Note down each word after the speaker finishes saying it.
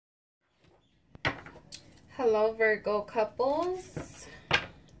Hello, Virgo couples.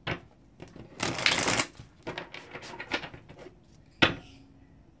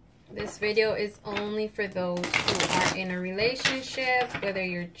 This video is only for those who are in a relationship, whether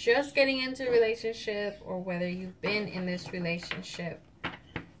you're just getting into a relationship or whether you've been in this relationship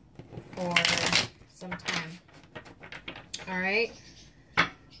for some time. All right.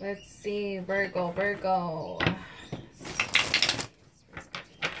 Let's see, Virgo.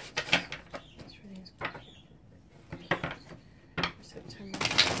 September 2017.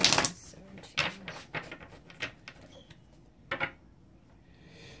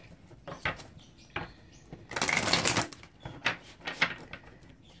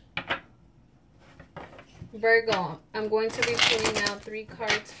 Virgo, I'm going to be pulling out 3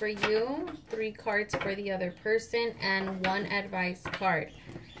 cards for you, 3 cards for the other person, and 1 advice card.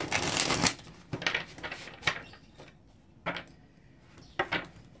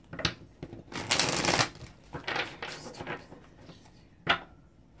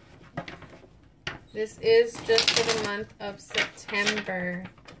 This is just for the month of September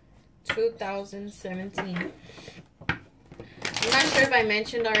 2017. I'm not sure if I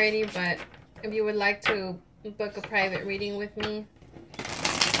mentioned already, but if you would like to book a private reading with me,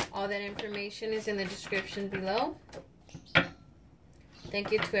 all that information is in the description below.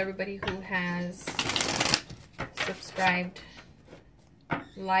 Thank you to everybody who has subscribed,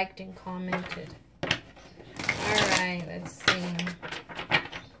 liked, and commented. Alright, let's see.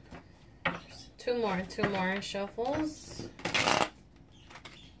 Two more shuffles.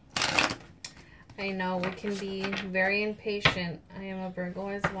 I know we can be very impatient. I am a Virgo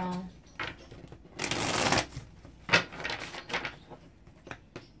as well.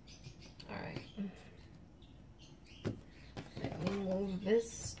 Alright. Let me move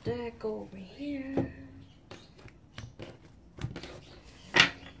this deck over here.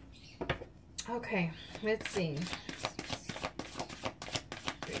 Okay, let's see.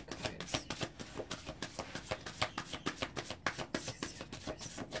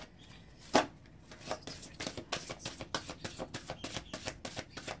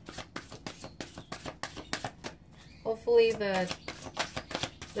 Hopefully the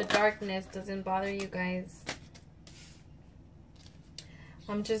darkness doesn't bother you guys.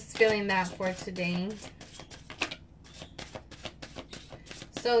 I'm just feeling that for today.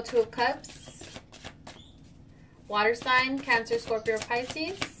 So 2 of Cups, water sign, Cancer, Scorpio,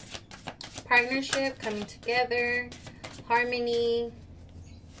 Pisces, partnership, coming together, harmony.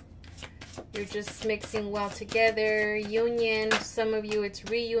 You're just mixing well together, union. Some of you it's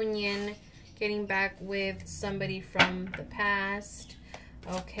reunion, getting back with somebody from the past.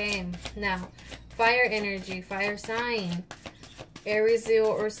 Okay, now fire energy, fire sign, Aries, Leo,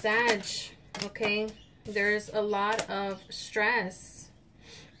 or Sag. Okay, there's a lot of stress.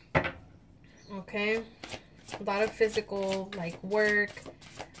 Okay, a lot of physical, like work.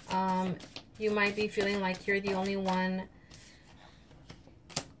 You might be feeling like you're the only one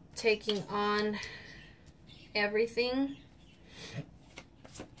taking on everything.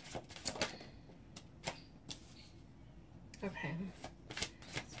 Okay,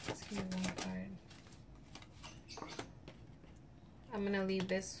 let's give me 1 card. I'm gonna leave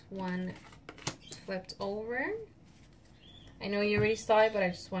this one flipped over. I know you already saw it, but I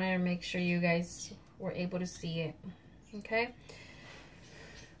just wanted to make sure you guys were able to see it. Okay.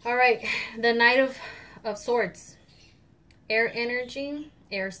 All right, the Knight of Swords, air energy,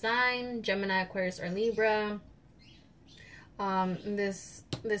 air sign, Gemini, Aquarius, or Libra. This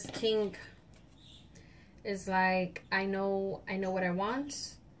king is like, I know what I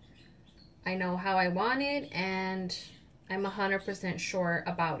want. I know how I want it, and I'm 100% sure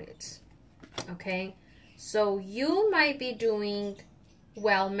about it. Okay, so you might be doing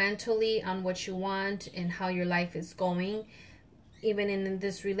well mentally on what you want and how your life is going, even in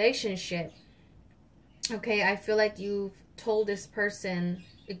this relationship. Okay, I feel like you've told this person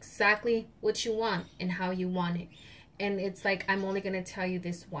exactly what you want and how you want it. And it's like, I'm only going to tell you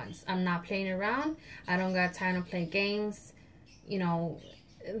this once. I'm not playing around. I don't got time to play games. You know,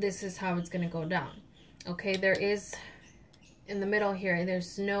 this is how it's going to go down. Okay, there is, in the middle here,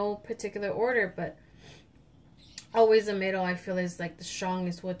 there's no particular order, but always the middle, I feel, is like the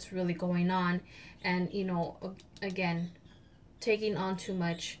strongest, what's really going on. And, you know, again, taking on too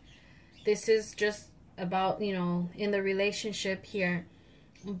much. This is just about, you know, in the relationship here.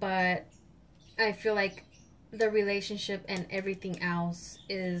 But I feel like the relationship and everything else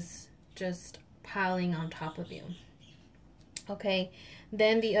is just piling on top of you. Okay,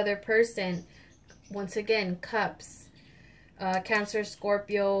 then the other person, once again, Cups, Cancer,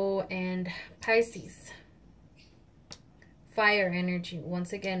 Scorpio, and Pisces. fire energy.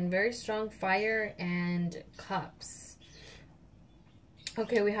 Once again, very strong fire and cups.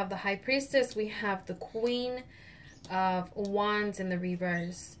 Okay, we have the High Priestess. We have the Queen of Wands in the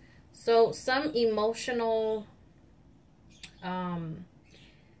reverse. So some emotional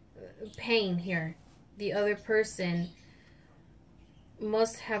pain here. The other person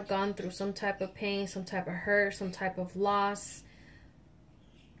must have gone through some type of pain, some type of hurt, some type of loss,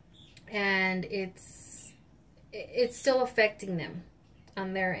 and it's still affecting them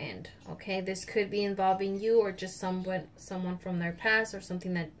on their end. Okay, this could be involving you or just someone from their past, or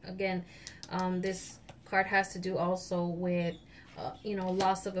something that, again, this card has to do also with you know,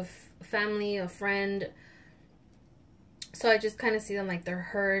 loss of a family, a friend. So I just kind of see them like they're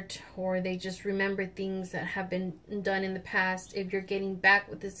hurt, or they just remember things that have been done in the past. If you're getting back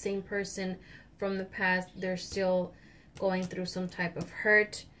with the same person from the past, they're still going through some type of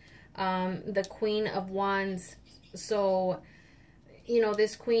hurt. The Queen of Wands. So, you know,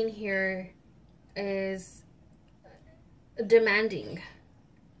 this queen here is demanding,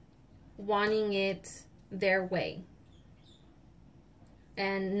 wanting it their way.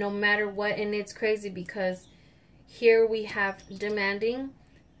 And no matter what, and it's crazy because here we have demanding,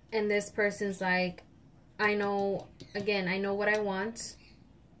 and this person's like, I know, again, I know what I want.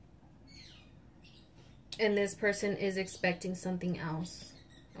 And this person is expecting something else.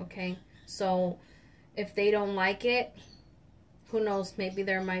 Okay, so if they don't like it, who knows, maybe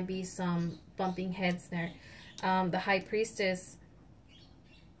there might be some bumping heads there. The High Priestess,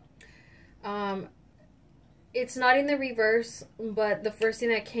 it's not in the reverse, but the first thing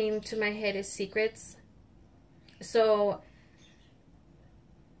that came to my head is secrets. So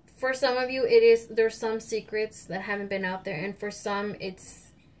for some of you, there's some secrets that haven't been out there, and for some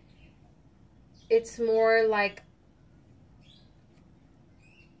it's more like,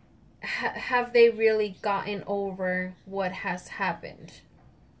 have they really gotten over what has happened?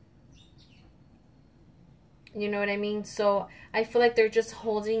 You know what I mean? So I feel like they're just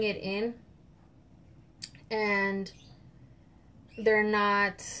holding it in, and they're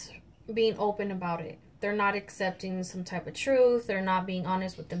not being open about it. They're not accepting some type of truth. They're not being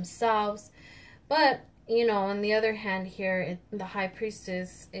honest with themselves. But, you know, on the other hand here, the High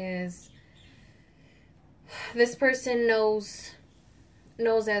Priestess is, this person knows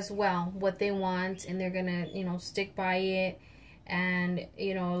as well what they want, and they're gonna, you know, stick by it. And,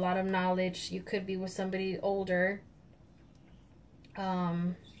 you know, a lot of knowledge. You could be with somebody older,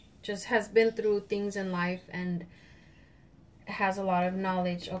 just has been through things in life and has a lot of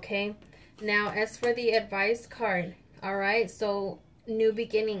knowledge. Okay, now as for the advice card, all right, so new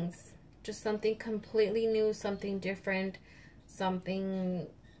beginnings, just something completely new, something different, something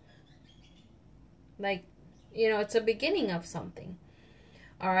like, you know, it's a beginning of something.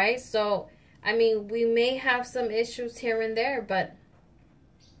 All right, so I mean, we may have some issues here and there, but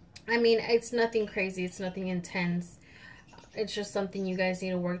I mean, it's nothing crazy, it's nothing intense. It's just something you guys need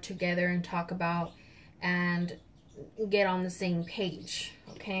to work together and talk about and get on the same page,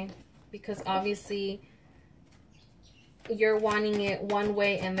 okay? Because obviously you're wanting it one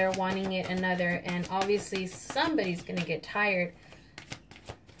way and they're wanting it another, and obviously somebody's gonna get tired.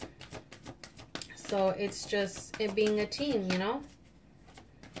 So it's just it being a team, you know?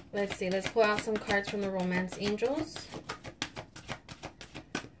 Let's see, let's pull out some cards from the Romance Angels.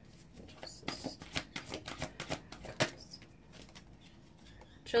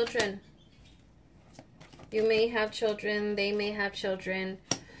 Children. You may have children, they may have children.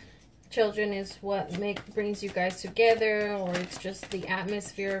 Children is what brings you guys together, or it's just the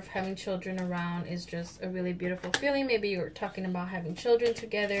atmosphere of having children around is just a really beautiful feeling. Maybe you're talking about having children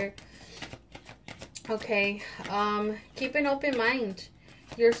together. Okay, keep an open mind.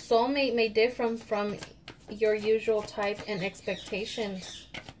 Your soulmate may differ from your usual type and expectations.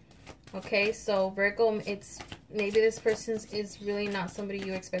 Okay, so Virgo, it's maybe this person is really not somebody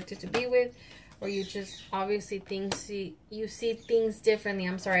you expected to be with, or you just obviously you see things differently.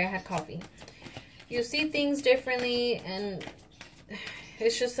 I'm sorry, I had coffee. You see things differently, and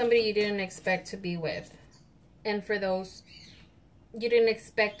it's just somebody you didn't expect to be with. And for those, you didn't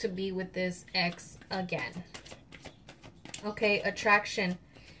expect to be with this ex again. Okay, attraction.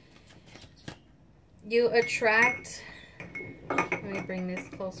 You attract, let me bring this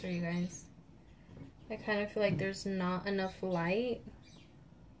closer, you guys. I kind of feel like there's not enough light.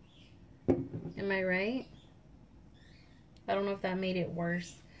 Am I right? I don't know if that made it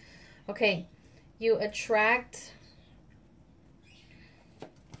worse. Okay, you attract,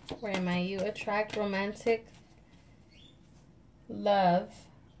 where am I? You attract romantic love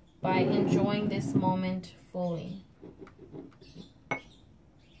by enjoying this moment fully. I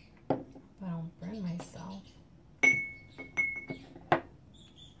don't burn myself.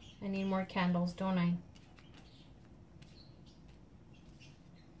 I need more candles, don't I?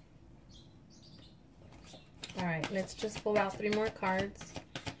 All right, let's just pull out 3 more cards.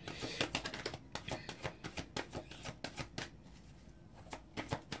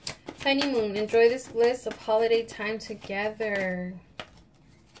 Honeymoon, enjoy this bliss of holiday time together.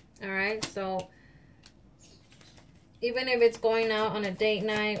 All right, so even if it's going out on a date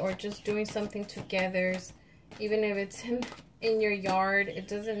night or just doing something together, even if it's in your yard, it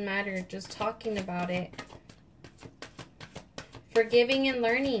doesn't matter. Just talking about it. Forgiving and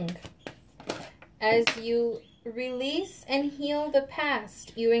learning. As you release and heal the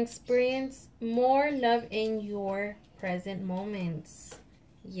past, you experience more love in your present moments.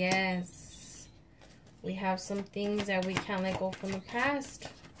 Yes. We have some things that we can't let go from the past.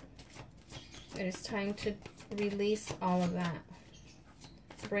 It is time to release all of that.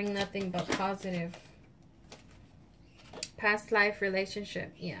 Bring nothing but positive. Past life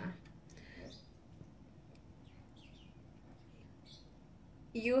relationship, yeah.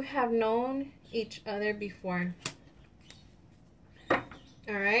 You have known each other before. All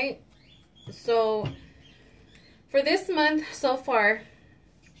right. So for this month so far,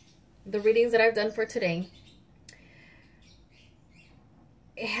 the readings that I've done for today,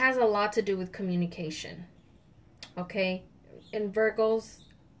 it has a lot to do with communication. Okay. And Virgos,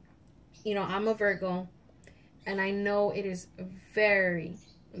 you know, I'm a Virgo, and I know it is very,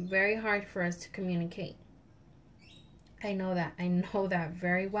 very hard for us to communicate. I know that. I know that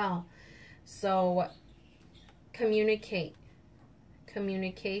very well. So communicate.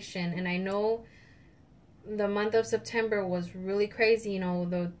 Communication. And I know the month of September was really crazy. You know,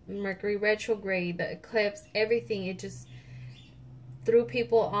 the Mercury retrograde, the eclipse, everything. It just threw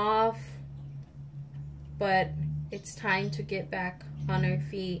people off. But it's time to get back on our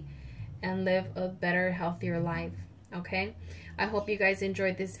feet and live a better, healthier life. Okay? I hope you guys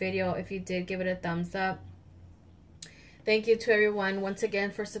enjoyed this video. If you did, give it a thumbs up. Thank you to everyone once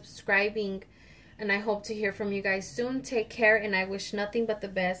again for subscribing, and I hope to hear from you guys soon. Take care, and I wish nothing but the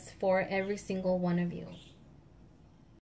best for every single one of you.